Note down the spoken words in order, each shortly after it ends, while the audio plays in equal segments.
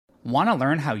Want to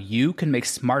learn how you can make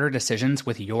smarter decisions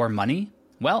with your money?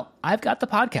 Well, I've got the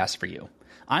podcast for you.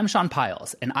 I'm Sean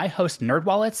Piles, and I host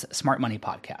NerdWallet's Smart Money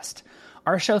Podcast.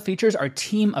 Our show features our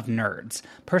team of nerds,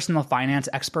 personal finance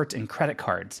experts in credit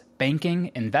cards,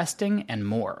 banking, investing, and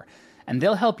more. And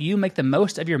they'll help you make the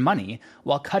most of your money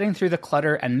while cutting through the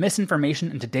clutter and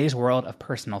misinformation in today's world of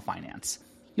personal finance.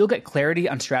 You'll get clarity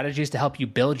on strategies to help you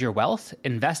build your wealth,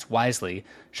 invest wisely,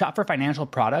 shop for financial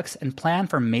products, and plan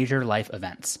for major life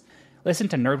events. Listen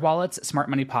to NerdWallet's Smart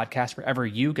Money Podcast wherever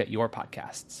you get your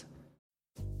podcasts.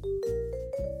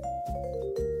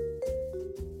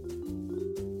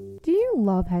 Do you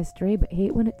love history but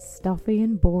hate when it's stuffy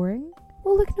and boring?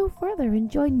 Well, look no further and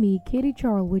join me, Katie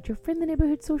Charlwood, your friendly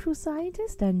neighbourhood social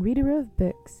scientist and reader of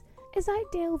books, as I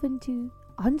delve into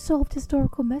unsolved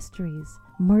historical mysteries,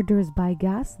 murders by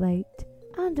gaslight,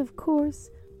 and of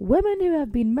course, women who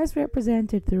have been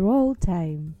misrepresented through all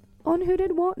time. On Who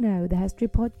Did What Now, the history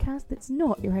podcast that's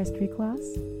not your history class.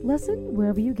 Listen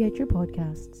wherever you get your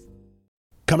podcasts.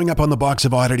 Coming up on the Box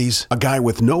of Oddities, a guy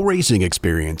with no racing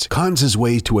experience cons his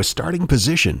way to a starting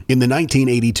position in the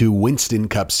 1982 Winston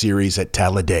Cup Series at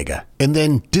Talladega, and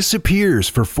then disappears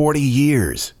for 40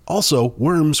 years. Also,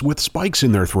 worms with spikes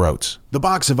in their throats. The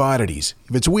Box of Oddities.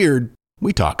 If it's weird,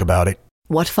 we talk about it.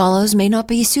 What follows may not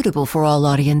be suitable for all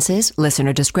audiences.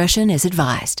 Listener discretion is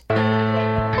advised.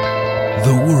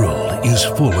 The world is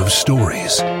full of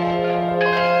stories.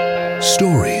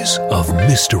 Stories of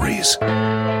mysteries.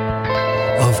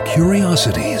 Of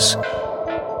curiosities,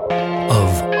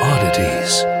 of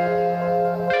oddities.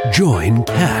 Join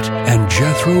Kat and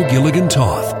Jethro Gilligan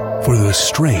Toth for the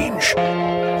strange,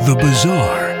 the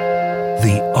bizarre,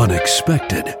 the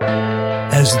unexpected,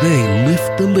 as they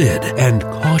lift the lid and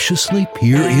cautiously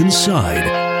peer inside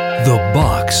the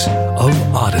Box of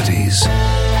Oddities.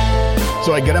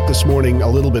 So I get up this morning a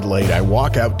little bit late. I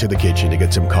walk out to the kitchen to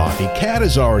get some coffee. Kat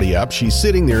is already up. She's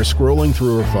sitting there scrolling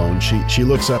through her phone. She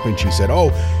looks up and she said, "Oh,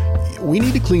 we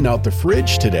need to clean out the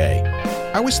fridge today.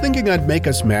 I was thinking I'd make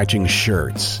us matching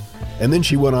shirts." And then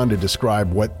she went on to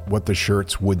describe what the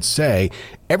shirts would say.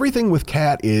 Everything with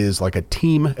Kat is like a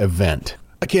team event.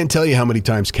 I can't tell you how many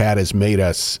times Kat has made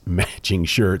us matching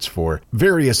shirts for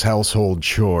various household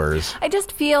chores. I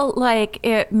just feel like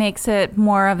it makes it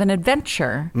more of an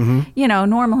adventure. Mm-hmm. You know,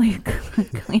 normally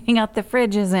cleaning out the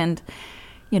fridge isn't,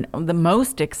 the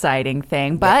most exciting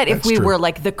thing. But if we were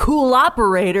like the cool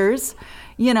operators,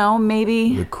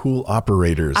 maybe. The cool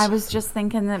operators. I was just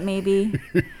thinking that maybe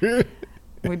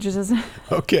we just.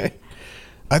 Okay.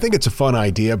 I think it's a fun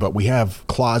idea, but we have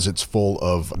closets full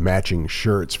of matching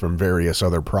shirts from various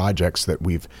other projects that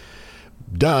we've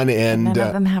done, and none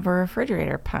of them have a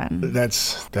refrigerator pun.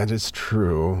 That is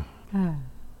true.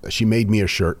 She made me a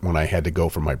shirt when I had to go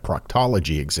for my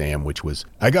proctology exam,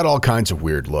 I got all kinds of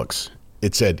weird looks.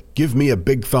 It said, "Give me a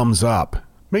big thumbs up."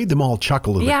 Made them all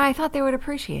chuckle. I thought they would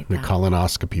appreciate that. The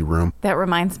colonoscopy room. That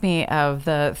reminds me of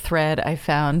the thread I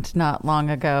found not long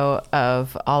ago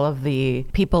of all of the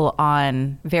people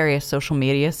on various social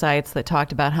media sites that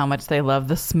talked about how much they love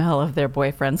the smell of their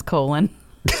boyfriend's colon.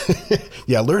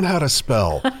 Yeah, learn how to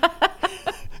spell.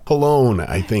 Cologne,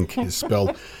 I think, is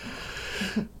spelled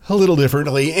a little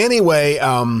differently. Anyway,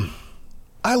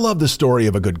 I love the story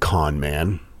of a good con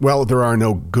man. Well, there are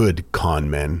no good con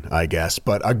men, I guess,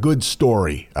 but a good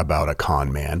story about a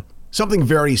con man. Something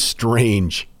very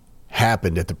strange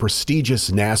happened at the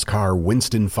prestigious NASCAR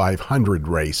Winston 500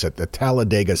 race at the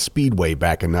Talladega Speedway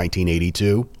back in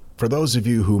 1982. For those of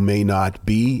you who may not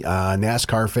be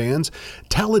NASCAR fans,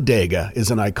 Talladega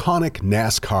is an iconic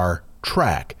NASCAR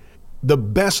track. The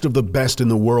best of the best in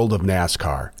the world of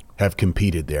NASCAR have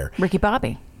competed there. Ricky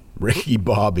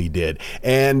Bobby did.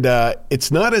 And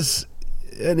it's not as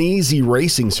an easy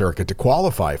racing circuit to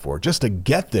qualify for. Just to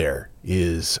get there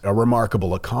is a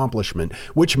remarkable accomplishment,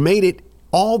 which made it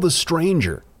all the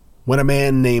stranger when a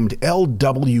man named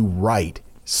L.W. Wright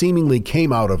seemingly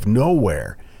came out of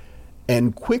nowhere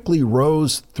and quickly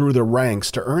rose through the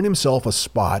ranks to earn himself a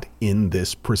spot in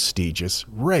this prestigious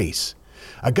race.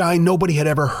 A guy nobody had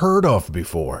ever heard of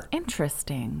before.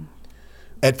 Interesting.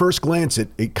 At first glance,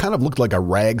 it kind of looked like a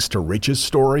rags to riches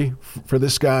story for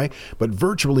this guy, but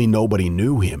virtually nobody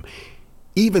knew him.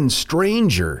 Even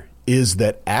stranger is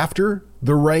that after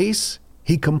the race,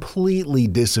 he completely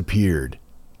disappeared,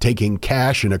 taking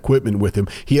cash and equipment with him.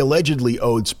 He allegedly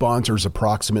owed sponsors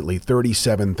approximately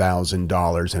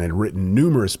 $37,000 and had written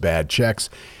numerous bad checks,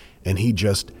 and he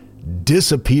just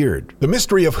disappeared. The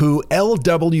mystery of who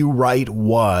L.W. Wright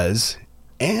was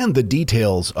and the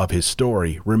details of his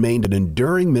story remained an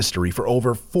enduring mystery for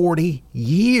over 40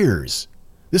 years.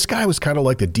 This guy was kind of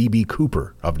like the D.B.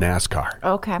 Cooper of NASCAR.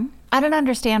 Okay. I don't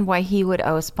understand why he would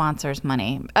owe sponsors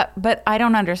money, but I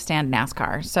don't understand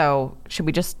NASCAR. So should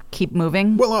we just keep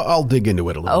moving? Well, I'll dig into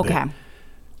it a little bit. Okay.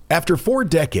 After 4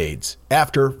 decades,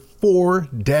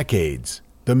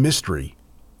 the mystery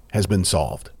has been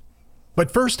solved. But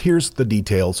first, here's the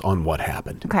details on what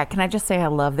happened. Okay, can I just say I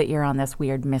love that you're on this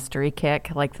weird mystery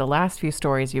kick? Like the last few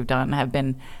stories you've done have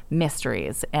been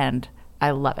mysteries, and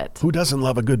I love it. Who doesn't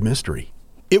love a good mystery?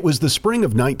 It was the spring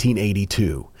of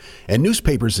 1982, and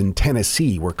newspapers in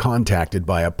Tennessee were contacted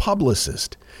by a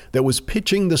publicist that was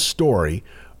pitching the story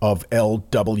of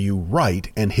L.W.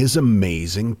 Wright and his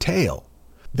amazing tale.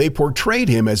 They portrayed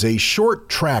him as a short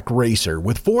track racer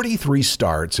with 43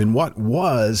 starts in what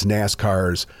was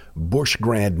NASCAR's Busch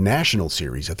Grand National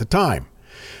Series at the time.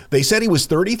 They said he was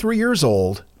 33 years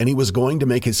old and he was going to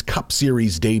make his Cup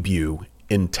Series debut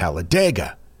in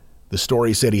Talladega. The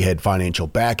story said he had financial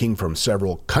backing from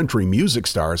several country music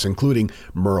stars, including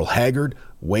Merle Haggard,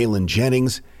 Waylon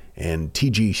Jennings, and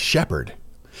T.G. Shepard.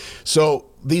 So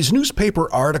these newspaper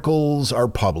articles are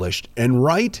published, and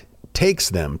Wright takes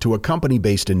them to a company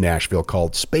based in Nashville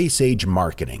called Space Age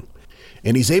Marketing.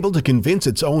 And he's able to convince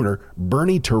its owner,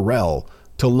 Bernie Terrell,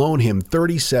 to loan him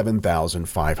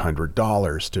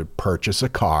 $37,500 to purchase a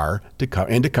car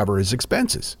and to cover his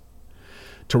expenses.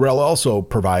 Terrell also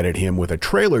provided him with a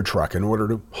trailer truck in order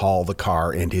to haul the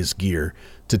car and his gear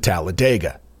to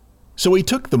Talladega. So he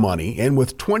took the money, and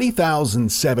with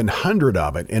 $20,700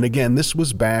 of it, and again, this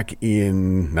was back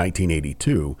in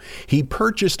 1982, he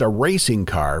purchased a racing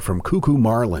car from Cuckoo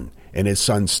Marlin and his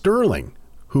son Sterling,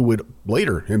 who would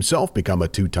later himself become a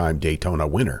 2-time Daytona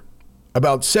winner.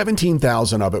 About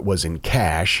 $17,000 of it was in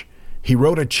cash. He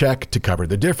wrote a check to cover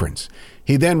the difference.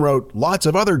 He then wrote lots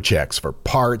of other checks for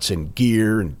parts and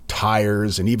gear and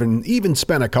tires, and even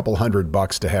spent a couple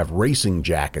 $100 to have racing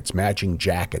jackets, matching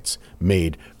jackets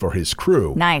made for his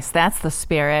crew. Nice. That's the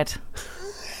spirit.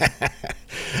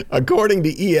 According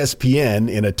to ESPN,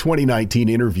 in a 2019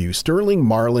 interview, Sterling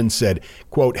Marlin said,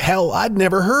 quote, "Hell, I'd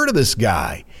never heard of this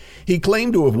guy. He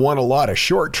claimed to have won a lot of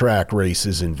short track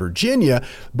races in Virginia,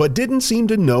 but didn't seem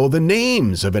to know the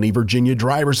names of any Virginia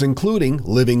drivers, including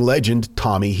living legend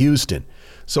Tommy Houston.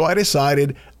 So I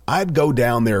decided I'd go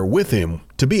down there with him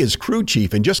to be his crew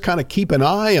chief and just kind of keep an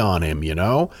eye on him, you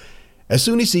know." As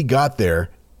soon as he got there,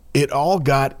 it all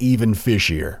got even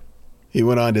fishier. He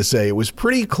went on to say it was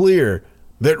pretty clear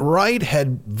that Wright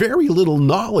had very little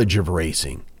knowledge of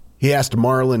racing. He asked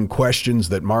Marlin questions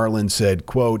that Marlin said,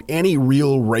 quote, any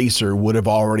real racer would have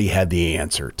already had the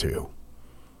answer to.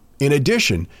 In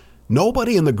addition,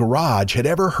 nobody in the garage had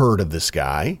ever heard of this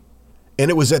guy,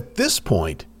 and it was at this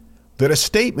point that a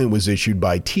statement was issued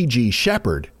by T.G.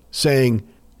 Shepard saying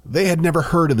they had never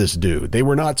heard of this dude. They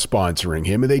were not sponsoring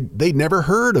him, and they'd never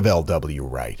heard of L.W.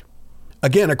 Wright.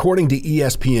 Again, according to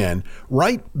ESPN,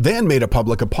 Wright then made a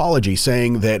public apology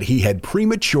saying that he had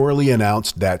prematurely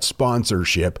announced that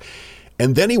sponsorship,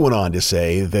 and then he went on to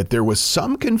say that there was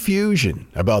some confusion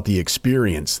about the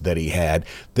experience that he had,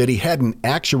 that he hadn't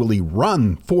actually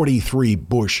run 43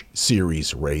 Busch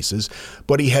Series races,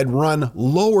 but he had run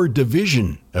lower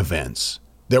division events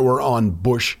that were on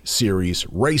Busch Series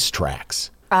racetracks.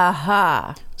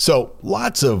 Aha. So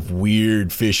lots of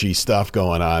weird, fishy stuff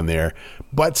going on there.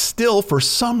 But still, for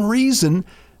some reason,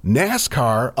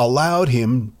 NASCAR allowed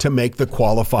him to make the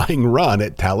qualifying run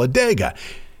at Talladega.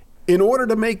 In order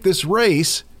to make this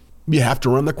race, you have to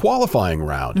run the qualifying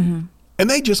round. Mm-hmm. And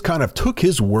they just kind of took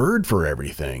his word for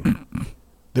everything.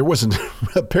 There wasn't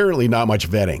apparently not much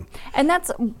vetting. And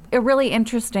that's a really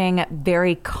interesting,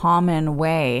 very common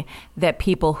way that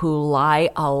people who lie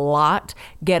a lot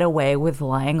get away with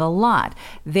lying a lot.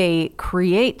 They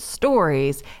create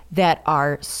stories that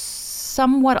are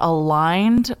somewhat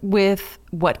aligned with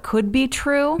what could be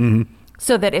true, mm-hmm.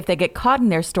 so that if they get caught in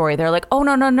their story, they're like, oh,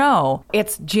 no,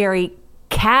 it's Jerry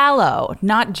Callow,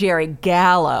 not Jerry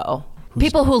Gallo.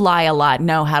 People who lie a lot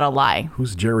know how to lie.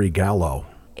 Who's Jerry Gallo?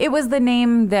 It was the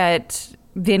name that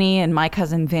Vinny and my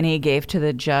cousin Vinny gave to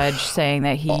the judge, saying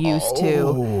that he used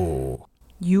to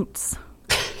Utes.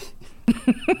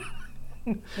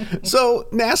 So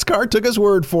NASCAR took his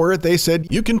word for it. They said,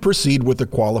 you can proceed with the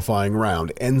qualifying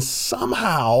round. And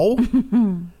somehow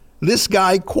this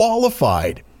guy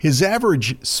qualified. His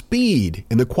average speed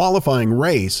in the qualifying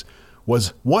race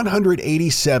was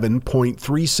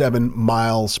 187.37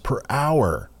 miles per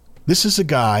hour. This is a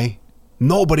guy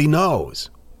nobody knows.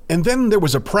 And then there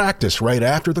was a practice right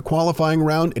after the qualifying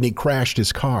round, and he crashed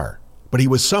his car. But he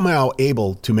was somehow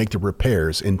able to make the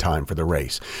repairs in time for the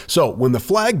race. So when the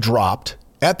flag dropped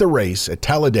at the race at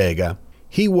Talladega,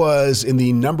 he was in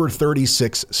the number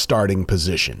 36 starting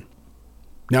position.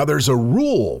 Now, there's a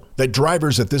rule that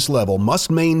drivers at this level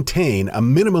must maintain a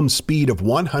minimum speed of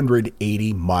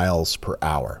 180 miles per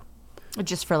hour.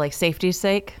 Just for like safety's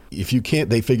sake?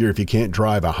 They figure if you can't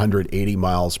drive 180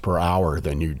 miles per hour,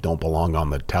 then you don't belong on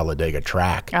the Talladega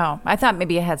track. Oh, I thought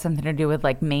maybe it had something to do with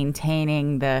like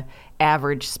maintaining the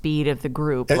average speed of the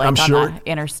group, And like I'm sure on the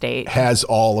interstate. Has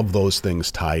all of those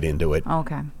things tied into it.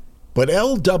 Okay. But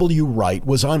L.W. Wright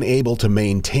was unable to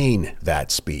maintain that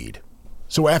speed.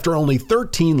 So after only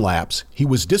 13 laps, he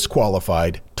was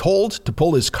disqualified, told to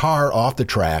pull his car off the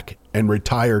track, and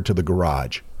retire to the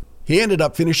garage. He ended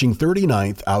up finishing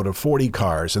 39th out of 40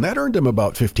 cars, and that earned him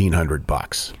about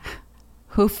 $1,500.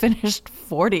 Who finished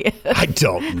 40th? I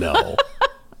don't know.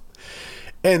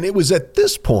 And it was at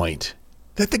this point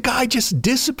that the guy just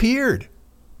disappeared.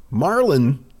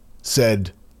 Marlin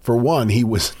said, for one, he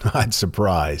was not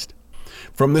surprised.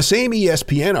 From the same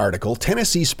ESPN article,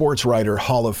 Tennessee sports writer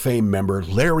Hall of Fame member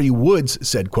Larry Woods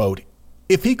said, quote,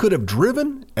 "If he could have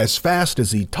driven as fast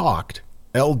as he talked,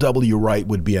 L.W. Wright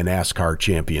would be a NASCAR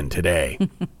champion today."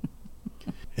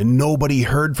 And nobody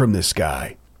heard from this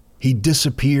guy. He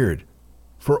disappeared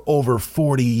for over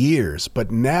 40 years,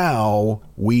 but now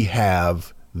we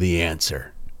have the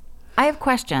answer. I have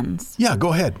questions. Yeah,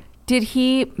 go ahead. Did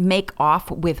he make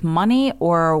off with money,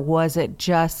 or was it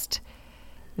just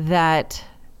that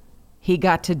he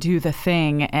got to do the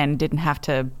thing and didn't have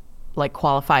to like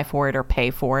qualify for it or pay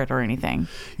for it or anything?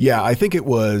 Yeah, I think it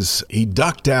was he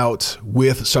ducked out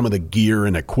with some of the gear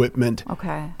and equipment.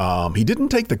 Okay. He didn't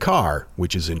take the car,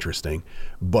 which is interesting,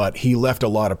 but he left a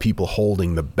lot of people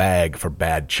holding the bag for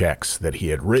bad checks that he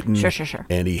had written. Sure.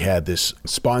 And he had this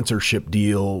sponsorship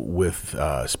deal with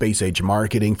Space Age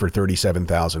Marketing for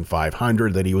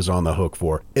 $37,500 that he was on the hook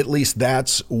for. At least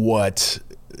that's what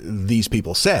these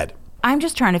people said. I'm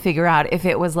just trying to figure out if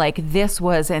it was like this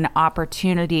was an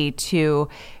opportunity to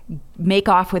make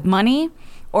off with money,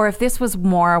 or if this was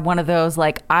more one of those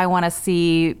like, I want to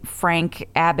see Frank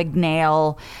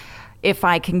Abagnale if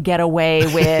I can get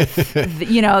away with,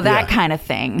 that kind of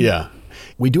thing. Yeah.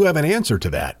 We do have an answer to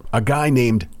that. A guy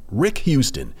named Rick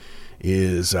Houston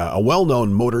is a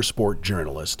well-known motorsport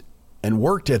journalist and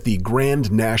worked at the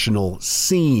Grand National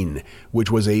Scene, which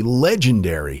was a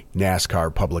legendary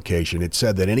NASCAR publication. It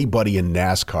said that anybody in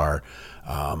NASCAR,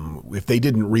 if they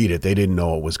didn't read it, they didn't know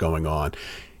what was going on.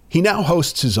 He now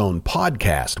hosts his own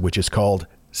podcast, which is called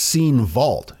Scene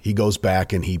Vault. He goes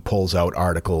back and he pulls out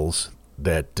articles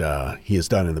that he has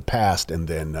done in the past and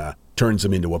then turns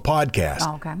them into a podcast.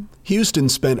 Oh, okay. Houston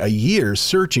spent a year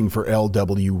searching for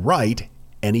L.W. Wright,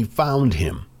 and he found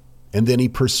him. And then he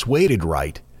persuaded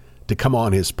Wright to come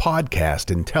on his podcast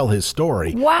and tell his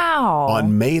story. Wow.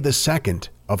 On May the 2nd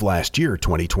of last year,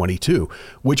 2022,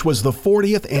 which was the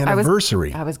 40th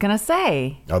anniversary I was going to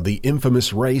say of the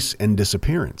infamous race and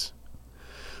disappearance.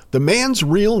 The man's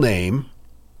real name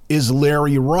is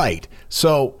Larry Wright.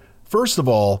 So, first of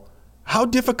all, how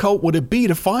difficult would it be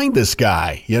to find this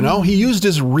guy? You know, he used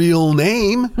his real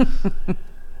name.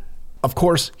 Of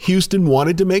course, Houston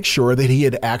wanted to make sure that he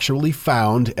had actually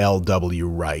found L.W.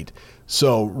 Wright.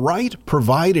 So Wright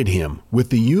provided him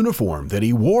with the uniform that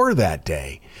he wore that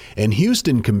day, and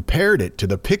Houston compared it to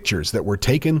the pictures that were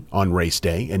taken on race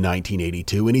day in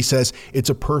 1982, and he says it's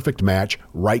a perfect match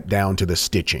right down to the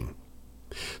stitching.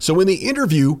 So in the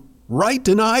interview, Wright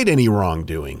denied any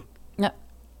wrongdoing. No.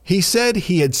 He said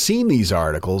he had seen these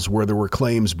articles where there were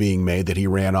claims being made that he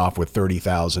ran off with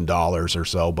 $30,000 or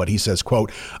so, but he says,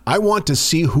 quote, "I want to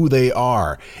see who they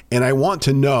are, and I want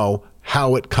to know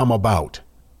how it come about.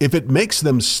 If it makes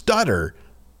them stutter,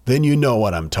 then you know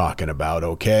what I'm talking about,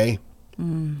 okay?"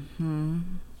 Mm-hmm.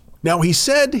 Now, he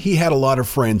said he had a lot of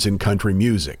friends in country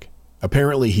music.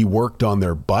 Apparently, he worked on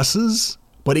their buses,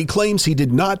 but he claims he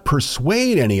did not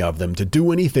persuade any of them to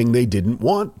do anything they didn't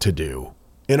want to do.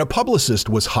 And a publicist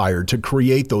was hired to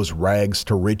create those rags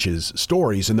to riches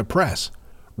stories in the press.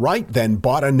 Wright then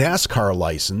bought a NASCAR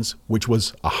license, which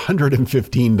was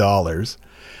 $115,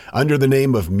 under the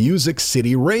name of Music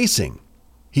City Racing.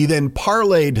 He then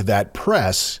parlayed that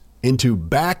press into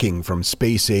backing from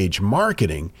Space Age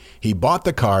Marketing. He bought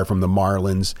the car from the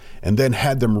Marlins and then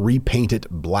had them repaint it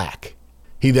black.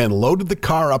 He then loaded the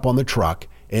car up on the truck,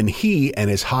 and he and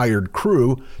his hired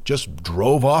crew just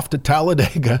drove off to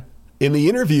Talladega. In the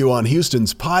interview on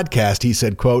Houston's podcast, he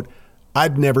said, quote,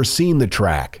 "I'd never seen the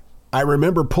track. I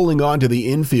remember pulling onto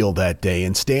the infield that day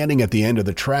and standing at the end of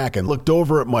the track and looked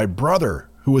over at my brother,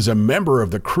 who was a member of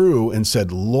the crew, and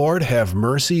said, 'Lord have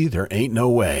mercy, there ain't no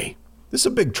way.'" This is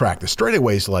a big track. The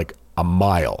straightaway's like a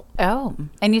mile. Oh,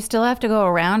 and you still have to go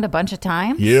around a bunch of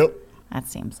times? Yep. That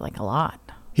seems like a lot.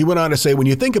 He went on to say, when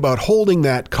you think about holding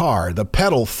that car, the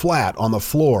pedal flat on the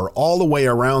floor all the way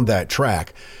around that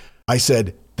track, I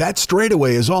said, that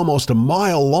straightaway is almost a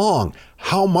mile long.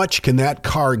 How much can that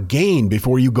car gain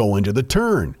before you go into the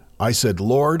turn? I said,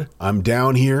 Lord, I'm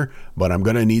down here, but I'm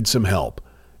going to need some help.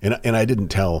 And I didn't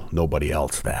tell nobody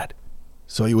else that.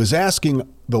 So he was asking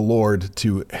the Lord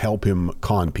to help him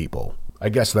con people. I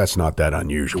guess that's not that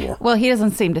unusual. Well, he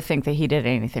doesn't seem to think that he did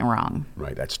anything wrong.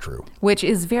 Right, that's true. Which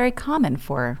is very common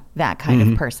for that kind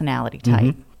of personality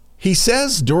type. He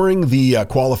says during the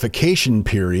qualification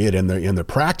period and the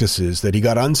practices that he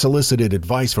got unsolicited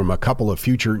advice from a couple of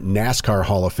future NASCAR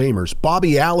Hall of Famers.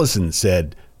 Bobby Allison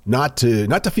said not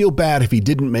to feel bad if he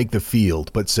didn't make the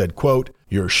field, but said, quote,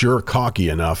 "You're sure cocky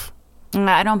enough."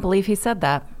 I don't believe he said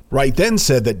that. Right then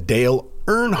said that Dale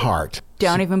Earnhardt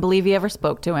Don't even believe he ever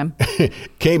spoke to him.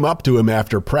 came up to him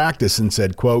after practice and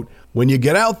said, quote, "When you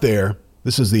get out there,"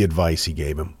 this is the advice he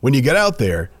gave him, "when you get out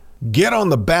there, get on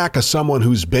the back of someone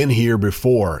who's been here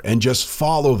before and just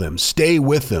follow them, stay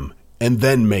with them, and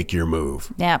then make your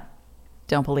move." Yep.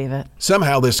 Don't believe it.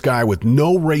 Somehow this guy with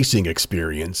no racing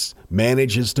experience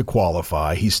manages to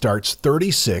qualify. He starts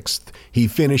 36th, he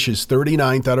finishes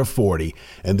 39th out of 40,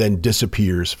 and then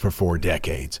disappears for 4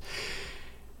 decades.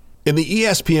 In the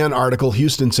ESPN article,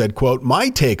 Houston said, quote, "My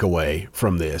takeaway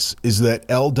from this is that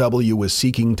LW was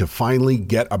seeking to finally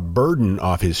get a burden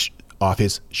off his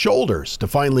shoulders, to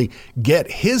finally get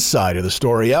his side of the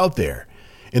story out there.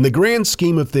 In the grand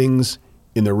scheme of things,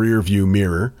 in the rearview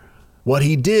mirror, what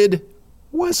he did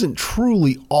wasn't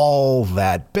truly all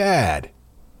that bad.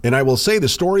 And I will say the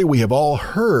story we have all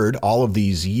heard all of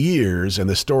these years and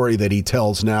the story that he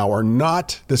tells now are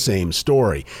not the same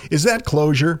story. Is that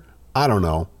closure? I don't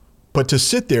know. But to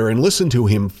sit there and listen to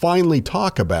him finally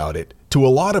talk about it, to a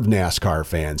lot of NASCAR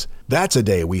fans, that's a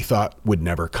day we thought would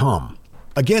never come.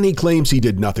 Again, he claims he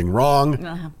did nothing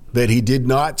wrong, that he did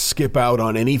not skip out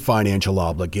on any financial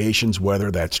obligations.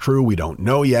 Whether that's true, we don't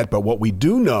know yet. But what we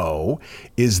do know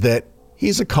is that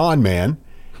he's a con man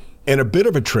and a bit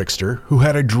of a trickster who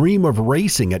had a dream of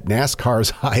racing at NASCAR's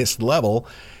highest level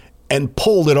and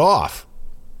pulled it off.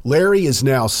 Larry is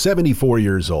now 74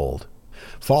 years old.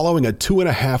 Following a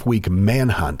 2.5-week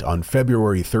manhunt on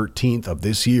February 13th of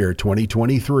this year,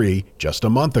 2023, just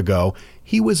a month ago,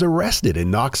 he was arrested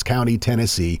in Knox County,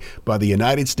 Tennessee by the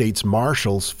United States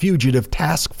Marshals Fugitive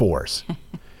Task Force.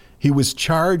 He was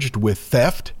charged with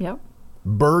theft,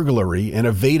 burglary, and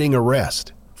evading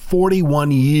arrest 41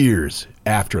 years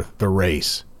after the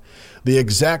race. The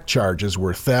exact charges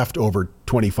were theft over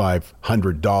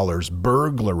 $2,500,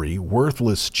 burglary,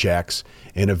 worthless checks,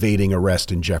 and evading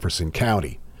arrest in Jefferson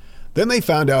County. Then they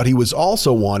found out he was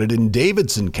also wanted in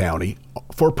Davidson County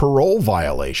for parole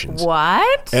violations.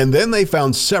 What? And then they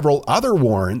found several other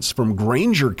warrants from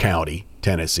Granger County,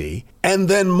 Tennessee, and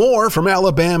then more from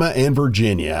Alabama and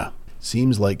Virginia.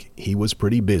 Seems like he was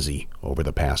pretty busy over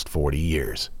the past 40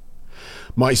 years.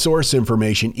 My source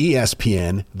information,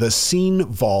 ESPN,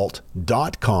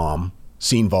 thescenevault.com,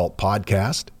 Scene Vault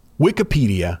Podcast,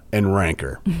 Wikipedia, and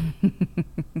Ranker.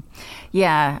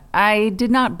 Yeah, I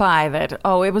did not buy that.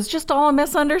 Oh, it was just all a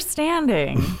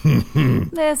misunderstanding.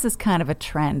 This is kind of a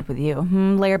trend with you,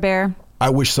 Lair Bear? I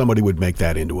wish somebody would make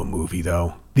that into a movie,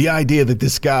 though. The idea that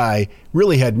this guy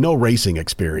really had no racing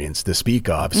experience to speak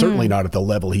of, certainly not at the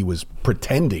level he was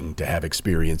pretending to have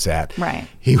experience at. Right.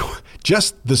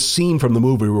 Just the scene from the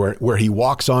movie where he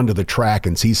walks onto the track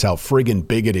and sees how friggin'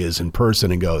 big it is in person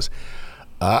and goes,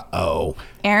 uh-oh.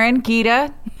 Aaron,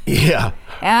 Gita? Yeah.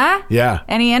 Yeah.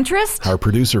 Any interest? Our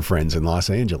producer friends in Los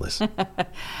Angeles.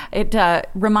 It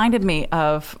reminded me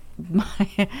of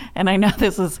and I know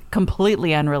this is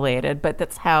completely unrelated, but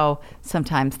that's how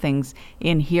sometimes things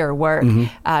in here work.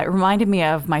 It reminded me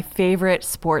of my favorite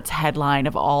sports headline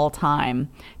of all time.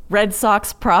 Red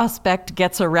Sox prospect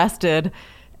gets arrested,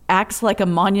 acts like a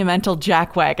monumental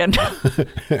jackwagon.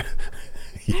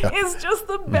 It's just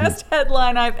the best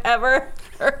headline I've ever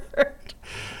heard.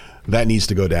 That needs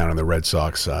to go down in the Red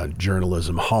Sox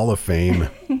Journalism Hall of Fame.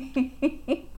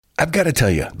 I've got to tell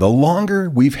you, the longer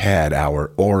we've had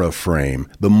our Aura frame,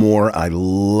 the more I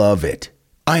love it.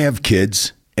 I have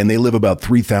kids, and they live about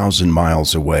 3,000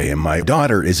 miles away, and my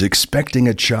daughter is expecting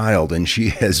a child, and she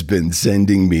has been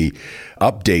sending me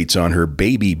updates on her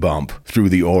baby bump through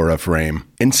the Aura frame.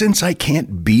 And since I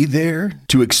can't be there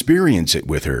to experience it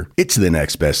with her, it's the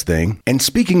next best thing. And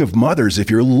speaking of mothers, if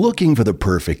you're looking for the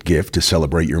perfect gift to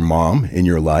celebrate your mom in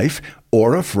your life,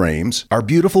 Aura frames are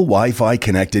beautiful Wi-Fi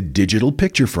connected digital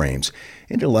picture frames.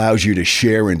 It allows you to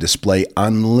share and display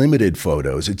unlimited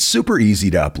photos. It's super easy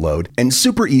to upload and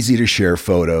super easy to share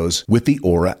photos with the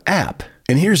Aura app.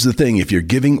 And here's the thing, if you're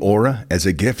giving Aura as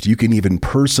a gift, you can even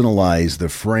personalize the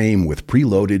frame with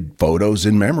preloaded photos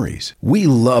and memories. We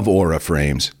love Aura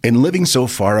frames, and living so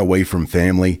far away from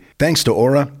family, thanks to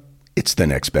Aura, it's the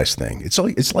next best thing.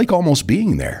 It's like almost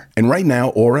being there. And right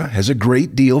now, Aura has a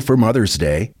great deal for Mother's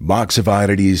Day. Box of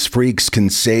Oddities freaks can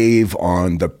save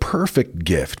on the perfect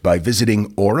gift by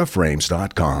visiting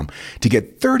auraframes.com to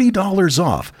get $30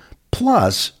 off,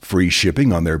 plus free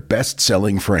shipping on their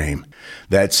best-selling frame.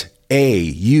 That's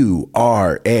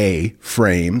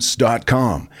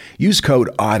AURAFrames.com. Use code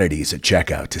ODDITIES at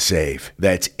checkout to save.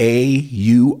 That's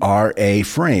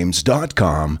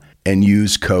AURAFrames.com and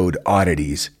use code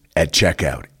ODDITIES at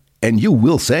checkout. And you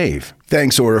will save.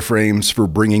 Thanks, Aura Frames, for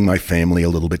bringing my family a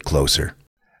little bit closer.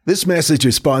 This message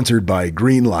is sponsored by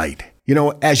Greenlight. You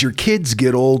know, as your kids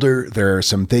get older, there are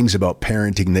some things about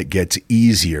parenting that gets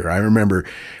easier. I remember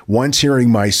once hearing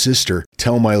my sister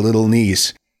tell my little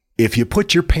niece, "If you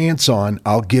put your pants on,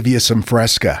 I'll give you some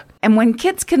Fresca." And when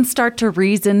kids can start to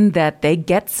reason that they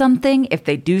get something if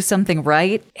they do something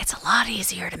right, it's a lot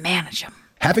easier to manage them.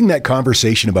 Having that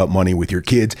conversation about money with your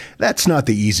kids, that's not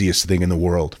the easiest thing in the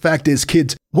world. Fact is,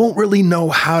 kids won't really know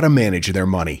how to manage their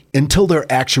money until they're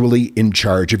actually in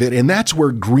charge of it, and that's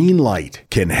where Greenlight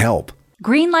can help.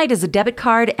 Greenlight is a debit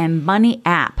card and money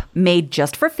app made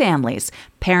just for families.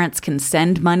 Parents can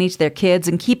send money to their kids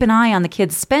and keep an eye on the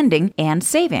kids' spending and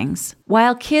savings,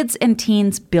 while kids and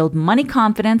teens build money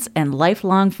confidence and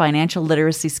lifelong financial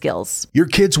literacy skills. Your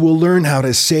kids will learn how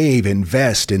to save,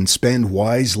 invest, and spend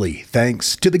wisely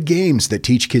thanks to the games that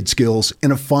teach kids skills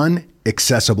in a fun,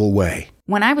 accessible way.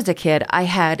 When I was a kid, I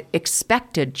had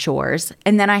expected chores,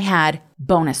 and then I had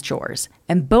bonus chores.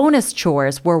 And bonus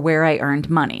chores were where I earned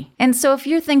money. And so if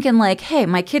you're thinking like, hey,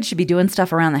 my kids should be doing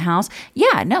stuff around the house,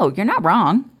 yeah, no, you're not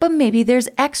wrong. But maybe there's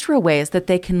extra ways that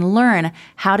they can learn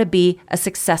how to be a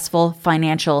successful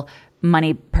financial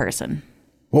money person.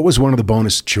 What was one of the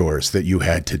bonus chores that you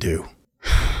had to do?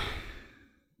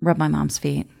 Rub my mom's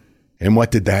feet. And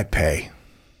what did that pay?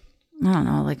 I don't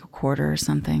know, like a quarter or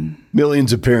something.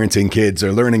 Millions of parents and kids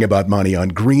are learning about money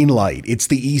on Greenlight. It's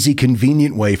the easy,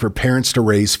 convenient way for parents to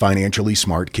raise financially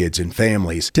smart kids and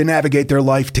families to navigate their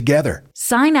life together.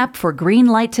 Sign up for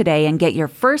Greenlight today and get your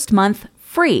first month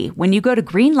free when you go to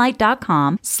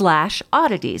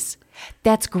greenlight.com/oddities.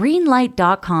 That's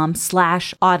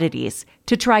greenlight.com/oddities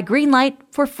to try Greenlight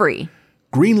for free.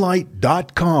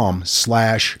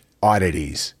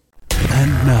 Greenlight.com/oddities.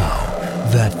 And now,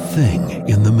 that thing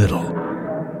in the middle.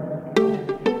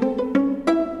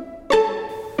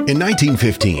 In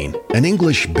 1915, an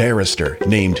English barrister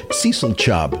named Cecil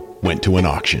Chubb went to an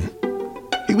auction.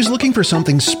 He was looking for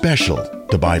something special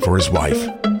to buy for his wife.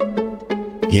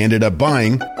 He ended up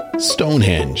buying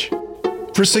Stonehenge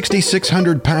for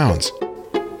 £6,600.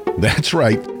 That's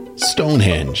right,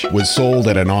 Stonehenge was sold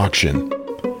at an auction.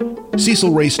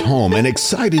 Cecil raced home and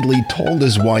excitedly told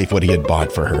his wife what he had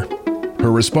bought for her.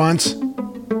 Her response?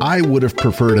 "I would have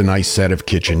preferred a nice set of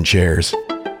kitchen chairs."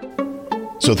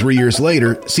 So 3 years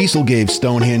later, Cecil gave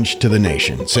Stonehenge to the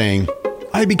nation, saying,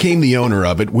 "I became the owner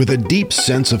of it with a deep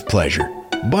sense of pleasure,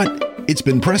 but it's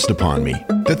been pressed upon me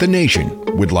that the nation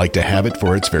would like to have it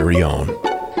for its very own."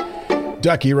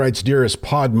 Ducky writes, "Dearest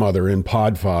Podmother and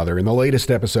Podfather, in the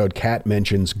latest episode, Kat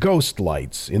mentions ghost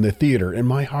lights in the theater, and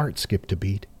my heart skipped a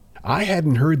beat. I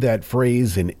hadn't heard that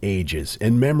phrase in ages,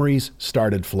 and memories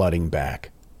started flooding back.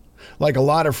 Like a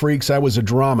lot of freaks, I was a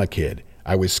drama kid.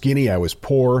 I was skinny, I was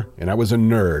poor, and I was a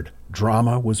nerd.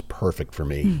 Drama was perfect for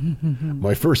me.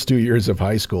 My first 2 years of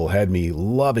high school had me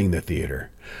loving the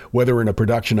theater. Whether in a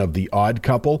production of The Odd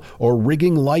Couple or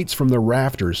rigging lights from the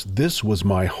rafters, this was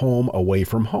my home away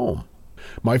from home.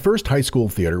 My first high school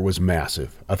theater was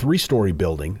massive, a 3-story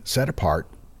building set apart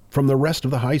from the rest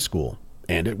of the high school,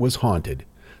 and it was haunted.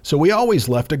 So we always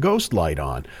left a ghost light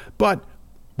on, but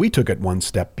we took it one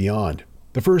step beyond.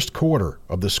 The first quarter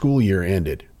of the school year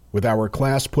ended with our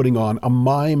class putting on a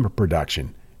mime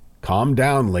production. Calm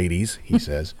down, ladies, he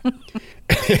says.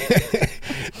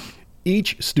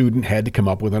 Each student had to come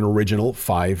up with an original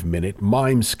 5-minute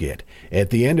mime skit.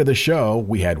 At the end of the show,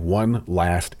 we had one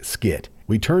last skit.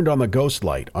 We turned on the ghost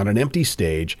light on an empty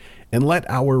stage and let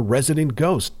our resident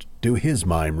ghost do his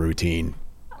mime routine.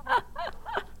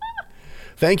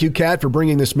 Thank you, Kat, for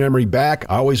bringing this memory back.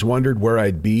 I always wondered where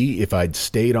I'd be if I'd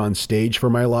stayed on stage for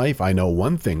my life. I know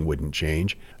one thing wouldn't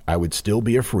change. I would still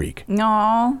be a freak.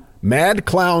 No. Mad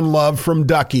clown love from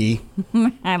Ducky.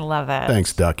 I love it.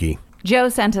 Thanks, Ducky. Joe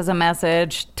sent us a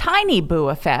message. Tiny Boo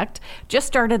Effect. Just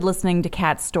started listening to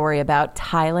Kat's story about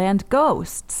Thailand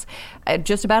ghosts.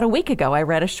 Just about a week ago, I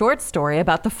read a short story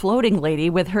about the floating lady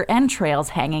with her entrails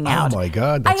hanging out. Oh my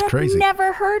God, that's crazy. I had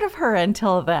never heard of her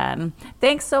until then.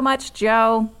 Thanks so much,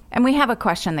 Joe. And we have a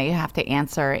question that you have to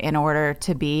answer in order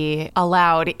to be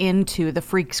allowed into the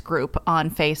Freaks group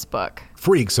on Facebook.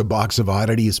 Freaks, a Box of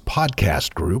Oddities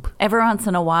podcast group. Every once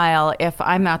in a while, if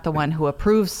I'm not the one who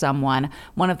approves someone,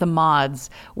 one of the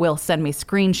mods will send me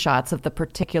screenshots of the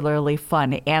particularly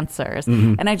fun answers.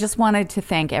 And I just wanted to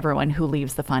thank everyone who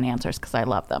leaves the fun answers because I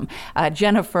love them.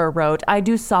 Jennifer wrote, I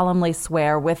do solemnly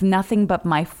swear with nothing but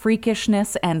my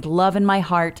freakishness and love in my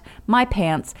heart, my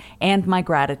pants, and my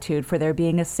gratitude for there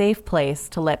being a safe place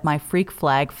to let my freak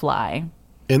flag fly.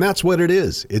 And that's what it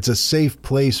is. It's a safe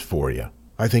place for you.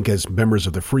 I think as members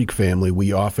of the Freak family,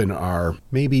 we often are,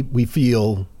 maybe we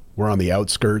feel we're on the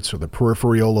outskirts or the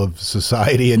peripheral of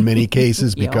society in many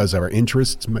cases because our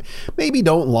interests maybe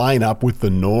don't line up with the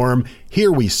norm.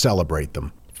 Here we celebrate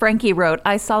them. Frankie wrote,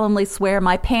 I solemnly swear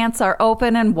my pants are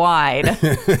open and wide.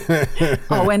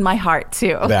 Oh, and my heart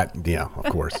too. That, yeah, of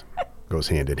course, goes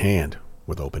hand in hand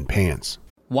with open pants.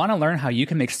 Want to learn how you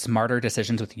can make smarter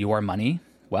decisions with your money?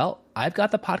 Well, I've got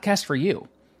the podcast for you.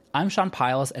 I'm Sean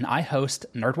Piles, and I host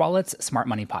NerdWallet's Smart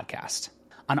Money Podcast.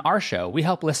 On our show, we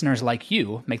help listeners like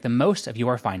you make the most of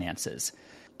your finances.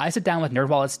 I sit down with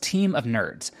NerdWallet's team of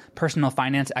nerds, personal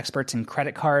finance experts in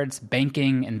credit cards,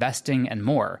 banking, investing, and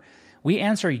more. We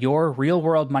answer your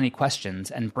real-world money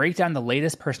questions and break down the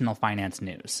latest personal finance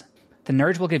news. The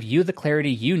nerds will give you the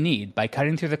clarity you need by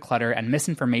cutting through the clutter and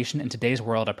misinformation in today's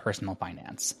world of personal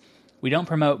finance. We don't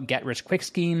promote get-rich-quick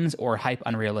schemes or hype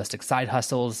unrealistic side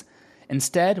hustles.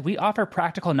 Instead, we offer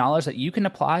practical knowledge that you can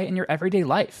apply in your everyday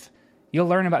life. You'll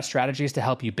learn about strategies to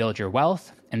help you build your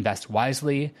wealth, invest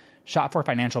wisely, shop for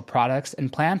financial products,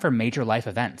 and plan for major life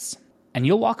events. And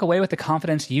you'll walk away with the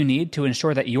confidence you need to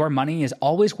ensure that your money is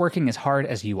always working as hard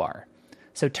as you are.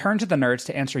 So turn to the nerds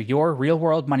to answer your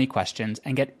real-world money questions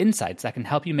and get insights that can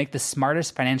help you make the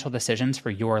smartest financial decisions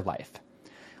for your life.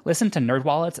 Listen to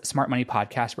NerdWallet's Smart Money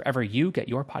Podcast wherever you get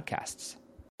your podcasts.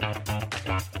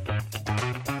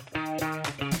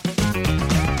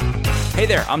 Hey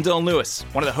there, I'm Dylan Lewis,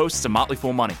 one of the hosts of Motley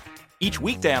Fool Money. Each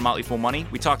weekday on Motley Fool Money,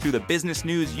 we talk through the business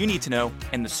news you need to know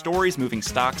and the stories moving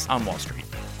stocks on Wall Street.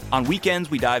 On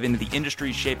weekends, we dive into the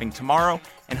industries shaping tomorrow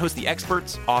and host the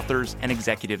experts, authors, and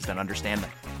executives that understand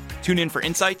them. Tune in for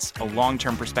insights, a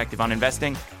long-term perspective on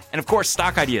investing, and of course,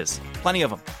 stock ideas. Plenty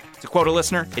of them. To quote a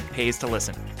listener, it pays to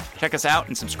listen. Check us out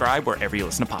and subscribe wherever you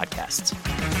listen to podcasts.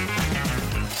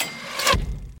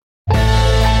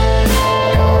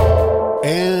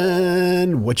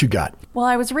 And what you got? Well,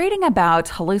 I was reading about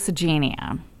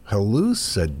hallucigenia.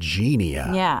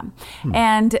 Hallucigenia. Yeah.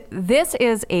 And this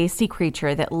is a sea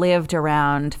creature that lived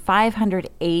around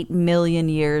 508 million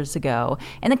years ago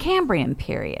in the Cambrian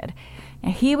period.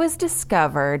 Now, he was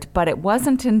discovered, but it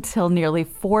wasn't until nearly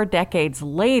 4 decades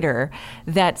later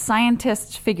that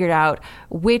scientists figured out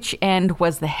which end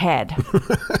was the head.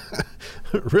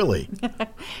 Really?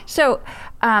 So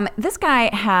this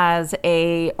guy had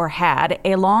a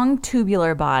long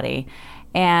tubular body,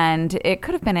 and it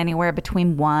could have been anywhere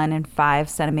between 1 and 5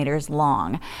 centimeters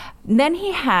long. Then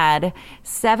he had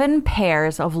 7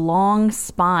 pairs of long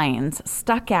spines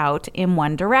stuck out in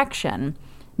one direction.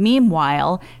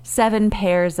 Meanwhile, 7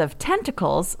 pairs of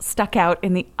tentacles stuck out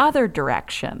in the other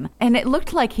direction. And it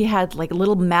looked like he had like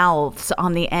little mouths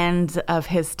on the ends of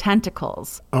his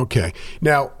tentacles. Okay.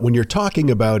 Now, when you're talking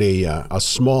about a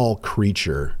small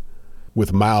creature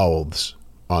with mouths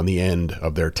on the end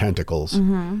of their tentacles,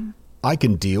 I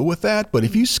can deal with that. But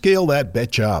if you scale that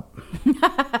bitch up...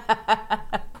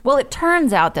 Well, it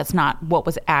turns out that's not what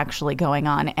was actually going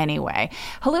on anyway.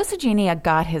 Hallucigenia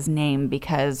got his name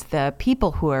because the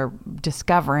people who are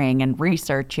discovering and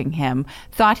researching him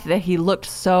thought that he looked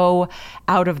so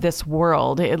out of this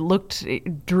world. It looked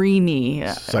dreamy.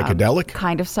 Psychedelic?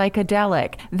 Kind of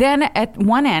psychedelic. Then at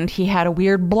one end, he had a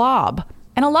weird blob.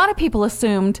 And a lot of people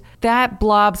assumed that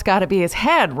blob's got to be his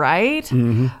head, right?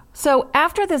 Mm-hmm. So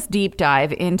after this deep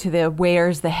dive into the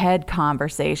where's the head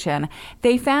conversation,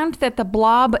 they found that the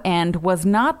blob end was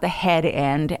not the head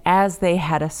end as they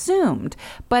had assumed.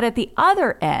 But at the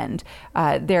other end,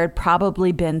 there had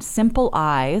probably been simple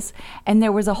eyes, and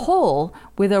there was a hole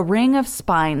with a ring of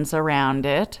spines around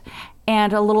it,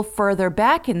 and a little further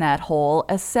back in that hole,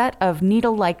 a set of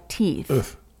needle-like teeth. Ugh.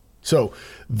 So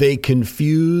they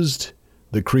confused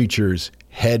the creature's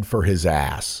head for his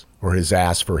ass, or his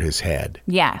ass for his head.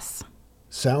 Yes.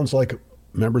 Sounds like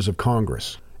members of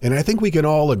Congress. And I think we can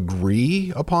all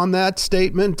agree upon that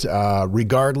statement,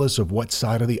 regardless of what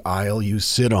side of the aisle you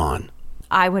sit on.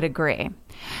 I would agree.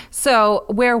 So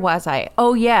where was I?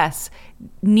 Oh, yes,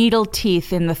 needle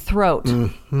teeth in the throat.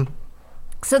 Mm-hmm.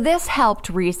 So this helped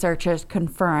researchers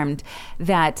confirm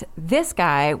that this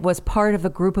guy was part of a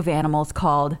group of animals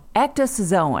called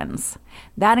ecdysozoans.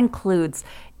 That includes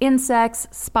insects,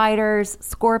 spiders,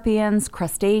 scorpions,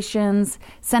 crustaceans,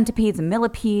 centipedes and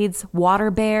millipedes, water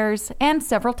bears, and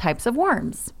several types of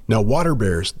worms. Now, water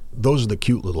bears, those are the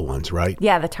cute little ones, right?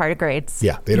 Yeah, the tardigrades.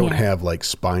 Yeah, they don't have like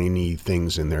spiny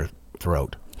things in their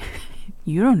throat.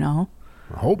 You don't know.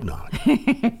 I hope not.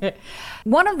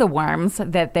 One of the worms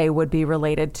that they would be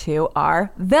related to are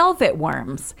velvet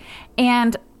worms.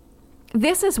 And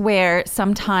this is where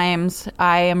sometimes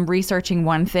I am researching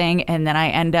one thing and then I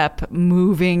end up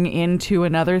moving into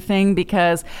another thing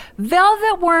because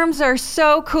velvet worms are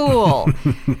so cool.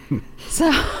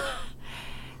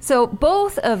 So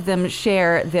both of them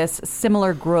share this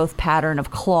similar growth pattern of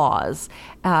claws,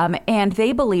 and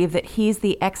they believe that he's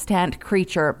the extant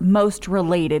creature most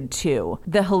related to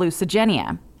the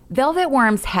hallucigenia. Velvet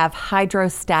worms have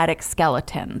hydrostatic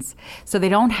skeletons, so they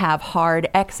don't have hard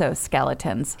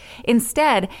exoskeletons.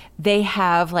 Instead, they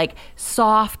have like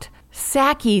soft,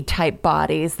 sacky type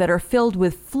bodies that are filled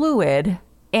with fluid,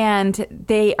 and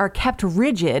they are kept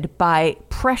rigid by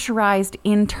pressurized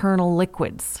internal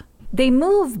liquids. They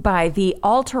move by the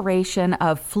alteration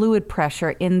of fluid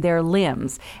pressure in their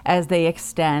limbs as they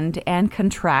extend and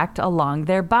contract along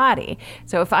their body.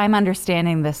 So if I'm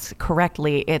understanding this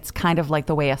correctly, it's kind of like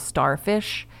the way a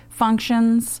starfish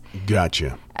functions.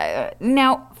 Gotcha.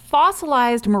 Now,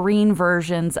 fossilized marine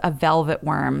versions of velvet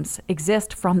worms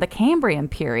exist from the Cambrian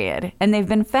period, and they've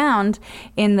been found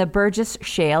in the Burgess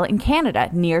Shale in Canada,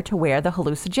 near to where the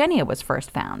hallucigenia was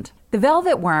first found. The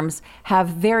velvet worms have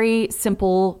very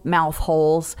simple mouth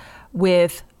holes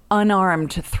with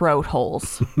unarmed throat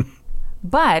holes.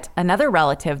 But another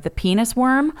relative, the penis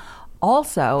worm,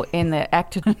 also in the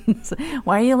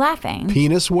why are you laughing?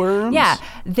 Penis worms? Yeah,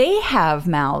 they have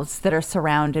mouths that are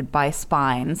surrounded by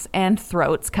spines and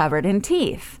throats covered in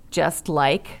teeth, just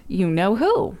like you know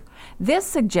who. This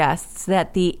suggests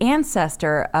that the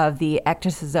ancestor of the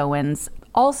ecdysozoans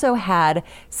also had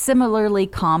similarly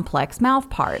complex mouth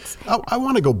parts. I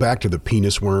want to go back to the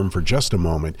penis worm for just a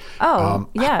moment.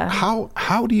 Yeah.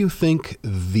 How do you think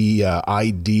the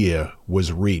idea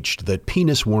was reached that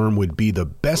penis worm would be the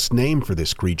best name for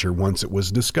this creature once it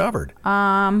was discovered?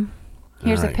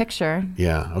 Here's a picture.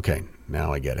 Yeah, okay.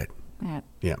 Now I get it.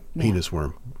 Yeah, penis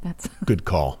worm. That's good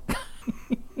call.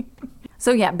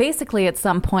 So yeah, basically at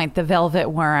some point the velvet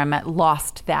worm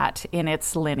lost that in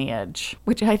its lineage,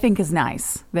 which I think is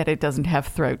nice that it doesn't have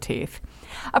throat teeth.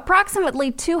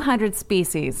 Approximately 200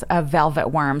 species of velvet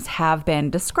worms have been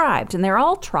described, and they're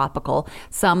all tropical,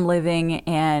 some living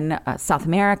in South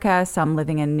America, some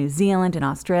living in New Zealand and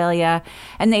Australia,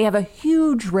 and they have a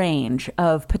huge range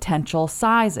of potential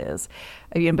sizes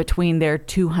in between their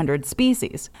 200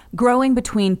 species, growing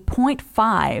between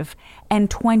 0.5 and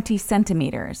 20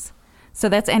 centimeters. So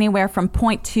that's anywhere from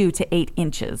 0.2 to 8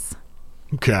 inches.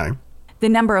 Okay. The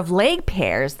number of leg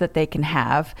pairs that they can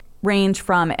have range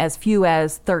from as few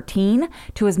as 13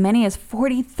 to as many as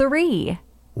 43.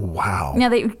 Wow. Now,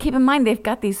 keep in mind, they've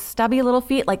got these stubby little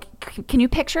feet. Like, can you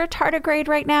picture a tardigrade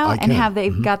right now? I can.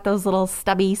 They've got those little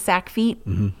stubby sack feet?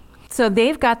 Mm-hmm. So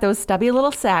they've got those stubby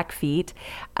little sack feet,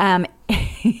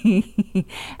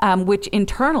 which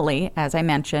internally, as I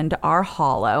mentioned, are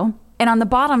hollow. And on the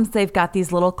bottoms, they've got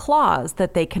these little claws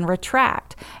that they can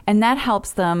retract. And that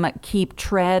helps them keep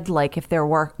tread, like if they're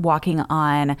walking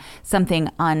on something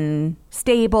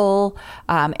unstable.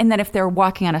 And then if they're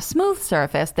walking on a smooth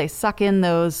surface, they suck in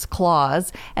those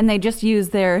claws and they just use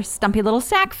their stumpy little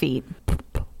sack feet.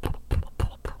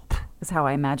 Is how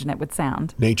I imagine it would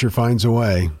sound. Nature finds a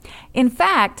way. In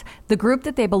fact, the group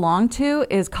that they belong to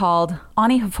is called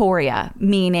Onychophoria,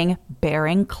 meaning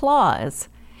bearing claws.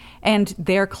 And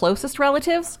their closest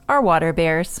relatives are water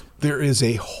bears. There is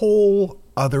a whole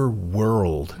other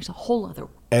world. There's a whole other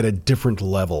world. At a different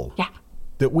level. Yeah.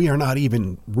 That we are not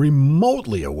even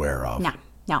remotely aware of. No.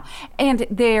 And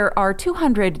there are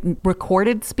 200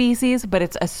 recorded species, but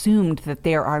it's assumed that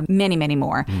there are many, many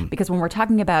more. Because when we're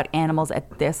talking about animals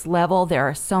at this level, there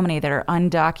are so many that are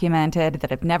undocumented, that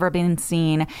have never been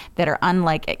seen, that are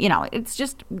unlike,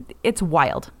 it's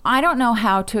wild. I don't know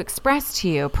how to express to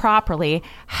you properly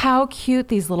how cute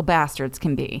these little bastards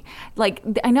can be. Like,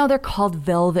 I know they're called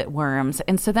velvet worms,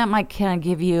 and so that might kind of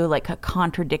give you like a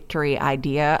contradictory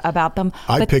idea about them.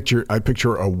 I picture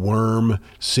a worm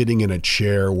sitting in a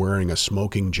chair wearing a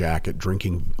smoking jacket,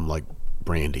 drinking like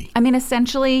Brandy. I mean,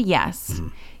 essentially, yes.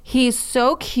 He's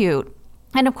so cute.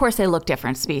 And of course, they look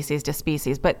different species to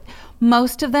species, but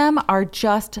most of them are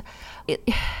just...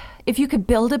 If you could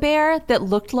build a bear that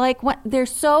looked like what, they're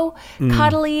so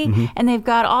cuddly, and they've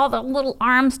got all the little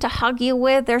arms to hug you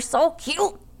with. They're so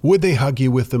cute. Would they hug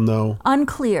you with them, though?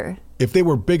 Unclear. If they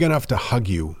were big enough to hug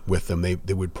you with them, they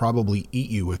would probably eat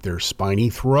you with their spiny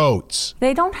throats.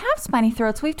 They don't have spiny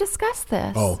throats. We've discussed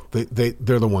this. Oh,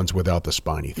 they're the ones without the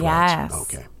spiny throats. Yes.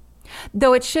 Okay.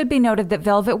 Though it should be noted that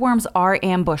velvet worms are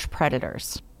ambush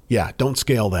predators. Yeah, don't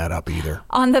scale that up either.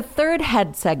 On the third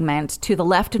head segment, to the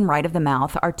left and right of the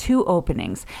mouth, are 2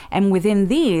 openings, and within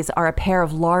these are a pair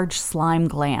of large slime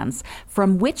glands,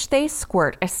 from which they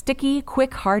squirt a sticky,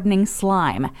 quick-hardening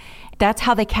slime. That's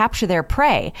how they capture their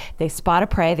prey. They spot a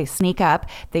prey, they sneak up,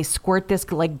 they squirt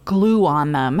this like glue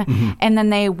on them, and then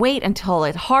they wait until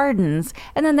it hardens,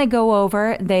 and then they go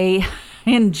over, they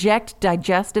inject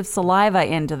digestive saliva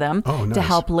into them to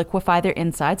help liquefy their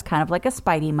insides, kind of like a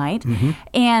Spidey might.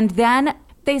 And then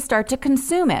they start to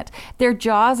consume it. Their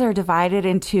jaws are divided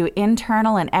into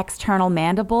internal and external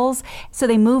mandibles, so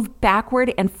they move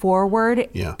backward and forward,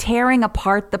 tearing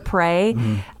apart the prey.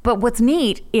 But what's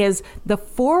neat is the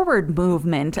forward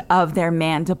movement of their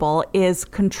mandible is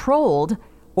controlled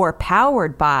or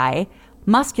powered by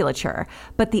musculature,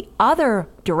 but the other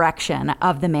direction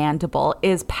of the mandible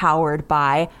is powered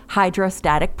by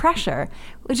hydrostatic pressure,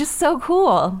 which is so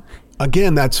cool.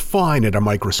 Again, that's fine at a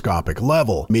microscopic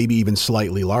level, maybe even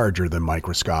slightly larger than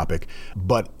microscopic.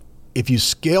 But if you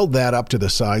scaled that up to the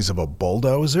size of a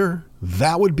bulldozer,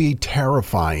 that would be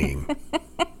terrifying.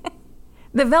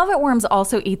 The velvet worms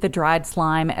also eat the dried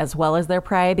slime as well as their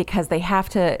prey because they have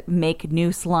to make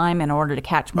new slime in order to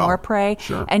catch more prey.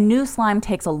 Sure. And new slime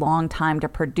takes a long time to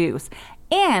produce.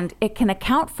 And it can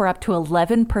account for up to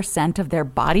 11% of their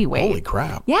body weight. Holy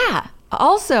crap. Yeah.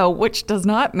 Also, which does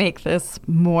not make this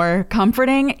more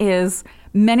comforting, is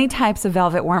many types of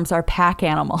velvet worms are pack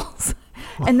animals.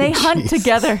 And they hunt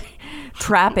together,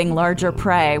 trapping larger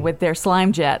prey with their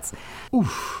slime jets.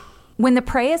 Oof. When the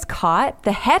prey is caught,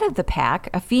 the head of the pack,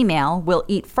 a female, will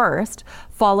eat first,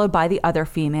 followed by the other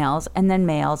females, and then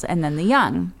males, and then the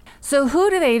young. So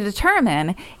who do they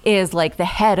determine is like the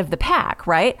head of the pack,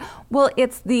 right? Well,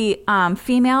 it's the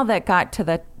female that got to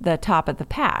the top of the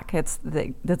pack.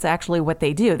 That's actually what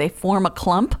they do. They form a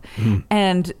clump,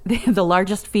 and the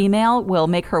largest female will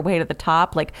make her way to the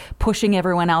top, like pushing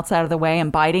everyone else out of the way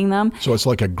and biting them. So it's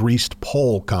like a greased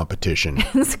pole competition.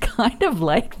 It's kind of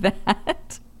like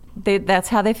that. That's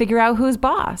how they figure out who's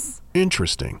boss.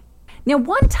 Interesting. Now,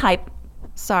 one type...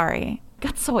 Sorry.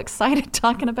 Got so excited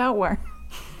talking about worms.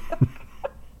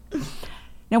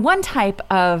 Now, one type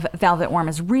of velvet worm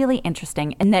is really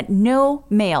interesting in that no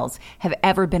males have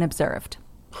ever been observed.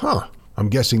 Huh. I'm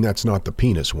guessing that's not the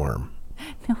penis worm.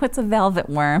 No, it's a velvet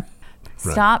worm.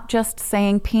 Right. Stop just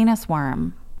saying penis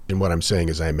worm. And what I'm saying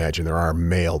is I imagine there are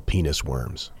male penis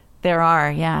worms. There are,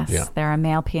 yes. Yeah. There are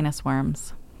male penis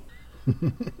worms.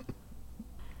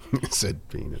 Said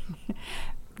penis.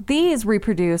 These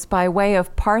reproduce by way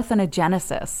of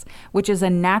parthenogenesis, which is a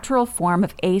natural form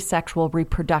of asexual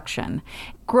reproduction.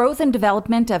 Growth and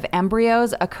development of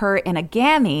embryos occur in a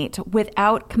gamete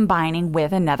without combining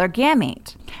with another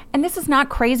gamete. And this is not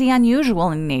crazy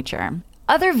unusual in nature.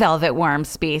 Other velvet worm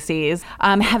species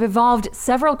have evolved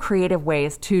several creative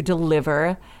ways to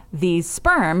deliver the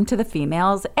sperm to the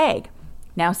female's egg.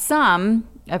 Now, some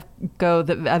go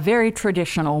a very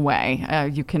traditional way.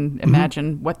 You can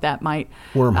imagine what that might...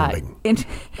 Worm hunting.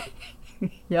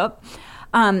 Yep.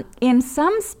 In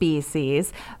some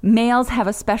species, males have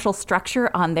a special structure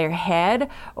on their head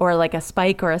or like a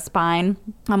spike or a spine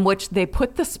on which they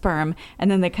put the sperm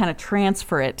and then they kind of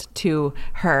transfer it to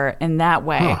her in that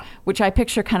way, which I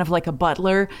picture kind of like a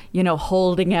butler,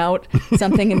 holding out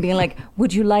something and being like,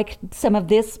 would you like some of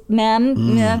this,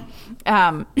 ma'am?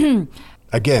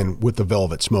 Again, with the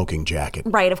velvet smoking jacket.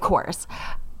 Right, of course.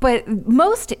 But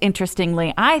most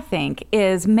interestingly, I think,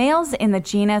 is males in the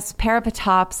genus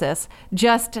Parapetopsis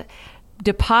just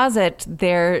deposit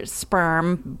their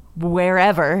sperm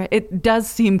wherever. It does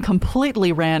seem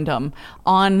completely random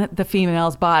on the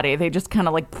female's body. They just kind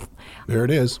of like... There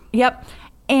it is. Yep.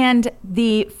 And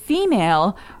the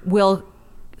female will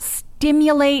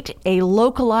stimulate a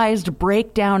localized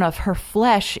breakdown of her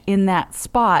flesh in that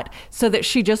spot so that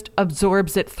she just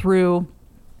absorbs it through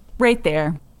right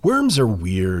there. Worms are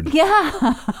weird. Yeah.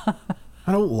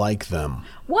 I don't like them.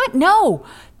 What? No.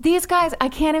 These guys, I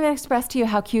can't even express to you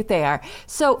how cute they are.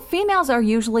 So females are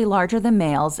usually larger than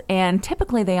males, and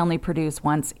typically they only produce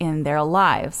once in their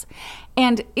lives.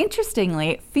 And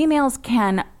interestingly, females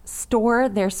can store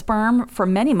their sperm for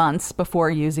many months before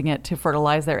using it to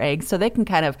fertilize their eggs, so they can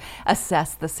kind of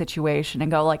assess the situation and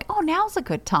go like, oh, now's a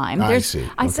good time. I see.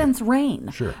 I sense rain,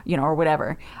 Sure. Or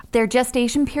whatever. Their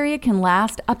gestation period can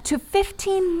last up to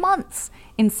 15 months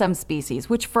in some species,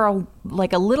 which for a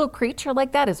little creature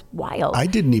like that is wild. I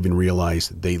didn't even realize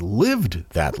they lived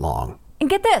that long. And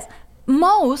get this,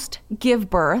 most give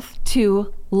birth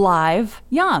to live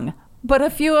young, but a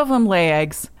few of them lay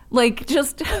eggs.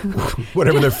 Just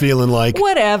whatever they're feeling like.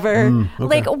 Whatever.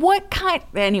 Okay. What kind?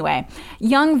 Anyway,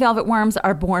 young velvet worms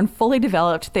are born fully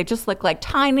developed. They just look like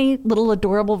tiny, little,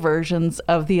 adorable versions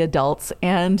of the adults,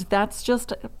 and that's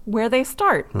just where they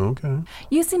start. Okay.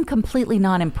 You seem completely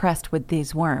not impressed with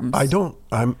these worms. I don't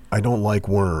like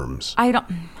worms.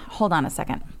 Hold on a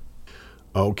second.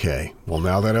 Okay. Well,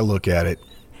 now that I look at it,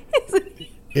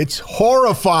 it's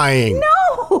horrifying.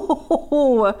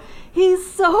 No! He's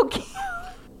so cute.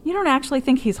 You don't actually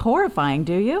think he's horrifying,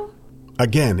 do you?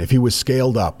 Again, if he was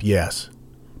scaled up, yes.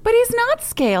 But he's not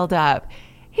scaled up.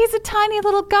 He's a tiny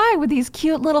little guy with these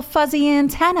cute little fuzzy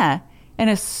antennae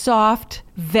and a soft,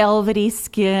 velvety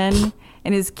skin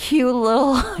and his cute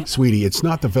little... Sweetie, it's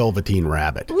not the Velveteen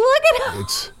Rabbit. Look at him!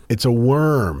 It's a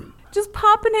worm. Just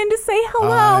popping in to say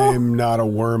hello. I'm not a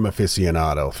worm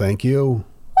aficionado, thank you.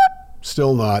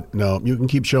 Still not. No, you can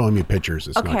keep showing me pictures.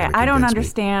 It's not okay, gonna I don't convince me.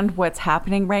 understand what's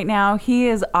happening right now. He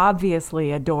is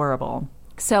obviously adorable.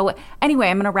 So anyway,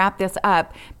 I'm going to wrap this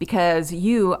up because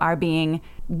you are being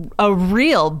a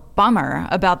real bummer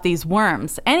about these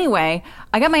worms. Anyway,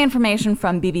 I got my information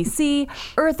from BBC,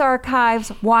 Earth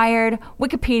Archives, Wired,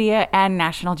 Wikipedia, and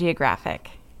National Geographic.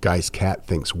 Guy's cat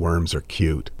thinks worms are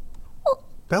cute.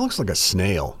 That looks like a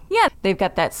snail. Yeah, they've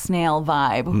got that snail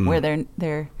vibe where they've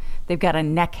got a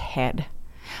neck head.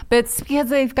 But it's because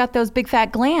they've got those big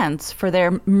fat glands for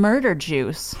their murder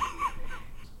juice.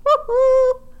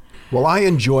 Well, I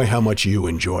enjoy how much you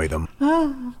enjoy them.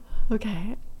 Oh,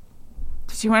 okay.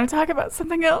 Do you want to talk about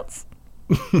something else?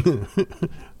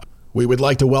 We would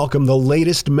like to welcome the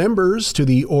latest members to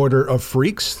the Order of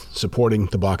Freaks, supporting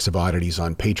the Box of Oddities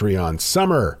on Patreon.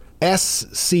 Summer,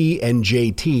 SC and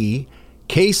JT,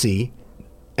 Casey,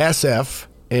 SF,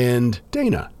 and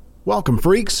Dana. Welcome,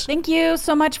 freaks. Thank you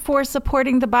so much for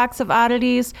supporting the Box of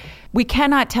Oddities. We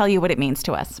cannot tell you what it means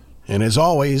to us. And as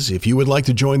always, if you would like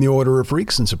to join the Order of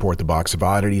Freaks and support the Box of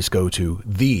Oddities, go to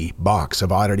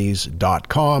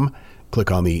theboxofoddities.com. Click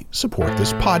on the Support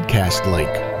This Podcast link,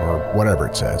 or whatever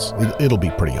it says. It'll be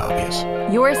pretty obvious.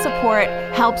 Your support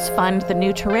helps fund the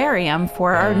new terrarium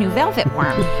for our new velvet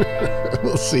worm.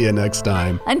 We'll see you next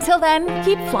time. Until then,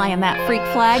 keep flying that freak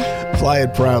flag. Fly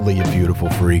it proudly, you beautiful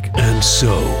freak. And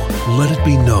so, let it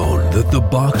be known that the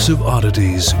Box of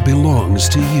Oddities belongs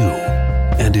to you,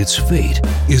 and its fate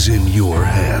is in your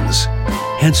hands.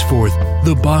 Henceforth,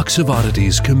 the Box of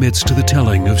Oddities commits to the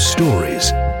telling of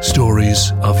stories.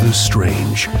 Stories of the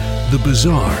strange, the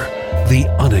bizarre, the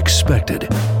unexpected.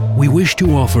 We wish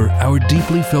to offer our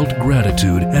deeply felt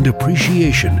gratitude and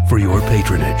appreciation for your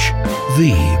patronage.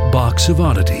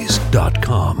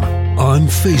 TheBoxOfOddities.com. On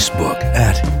Facebook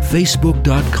at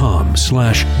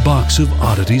Facebook.com/Box of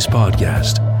Oddities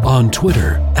Podcast. On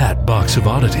Twitter at Box of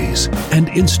Oddities. And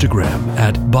Instagram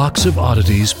at Box of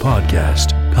Oddities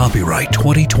Podcast. Copyright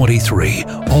 2023.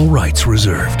 All rights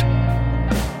reserved.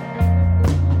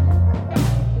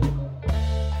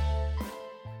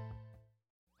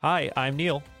 Hi, I'm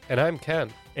Neil. And I'm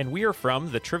Ken. And we are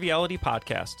from the Triviality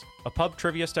Podcast, a pub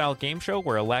trivia-style game show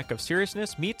where a lack of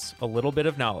seriousness meets a little bit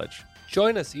of knowledge.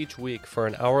 Join us each week for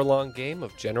an hour-long game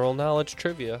of general knowledge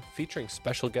trivia featuring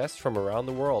special guests from around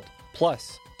the world,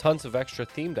 plus tons of extra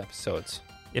themed episodes.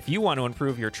 If you want to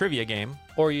improve your trivia game,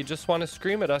 or you just want to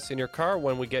scream at us in your car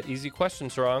when we get easy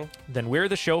questions wrong, then we're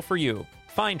the show for you.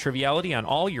 Find Triviality on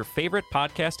all your favorite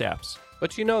podcast apps.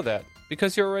 But you know that,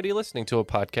 because you're already listening to a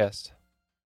podcast.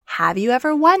 Have you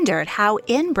ever wondered how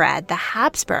inbred the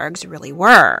Habsburgs really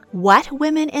were? What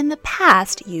women in the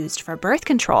past used for birth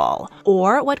control?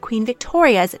 Or what Queen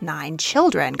Victoria's 9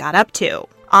 children got up to?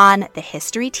 On the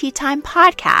History Tea Time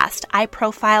podcast, I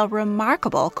profile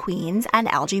remarkable queens and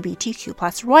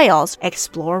LGBTQ+ royals,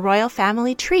 explore royal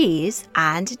family trees,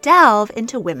 and delve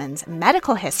into women's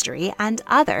medical history and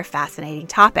other fascinating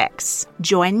topics.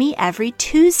 Join me every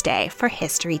Tuesday for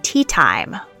History Tea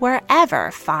Time, wherever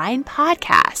fine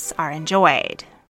podcasts are enjoyed.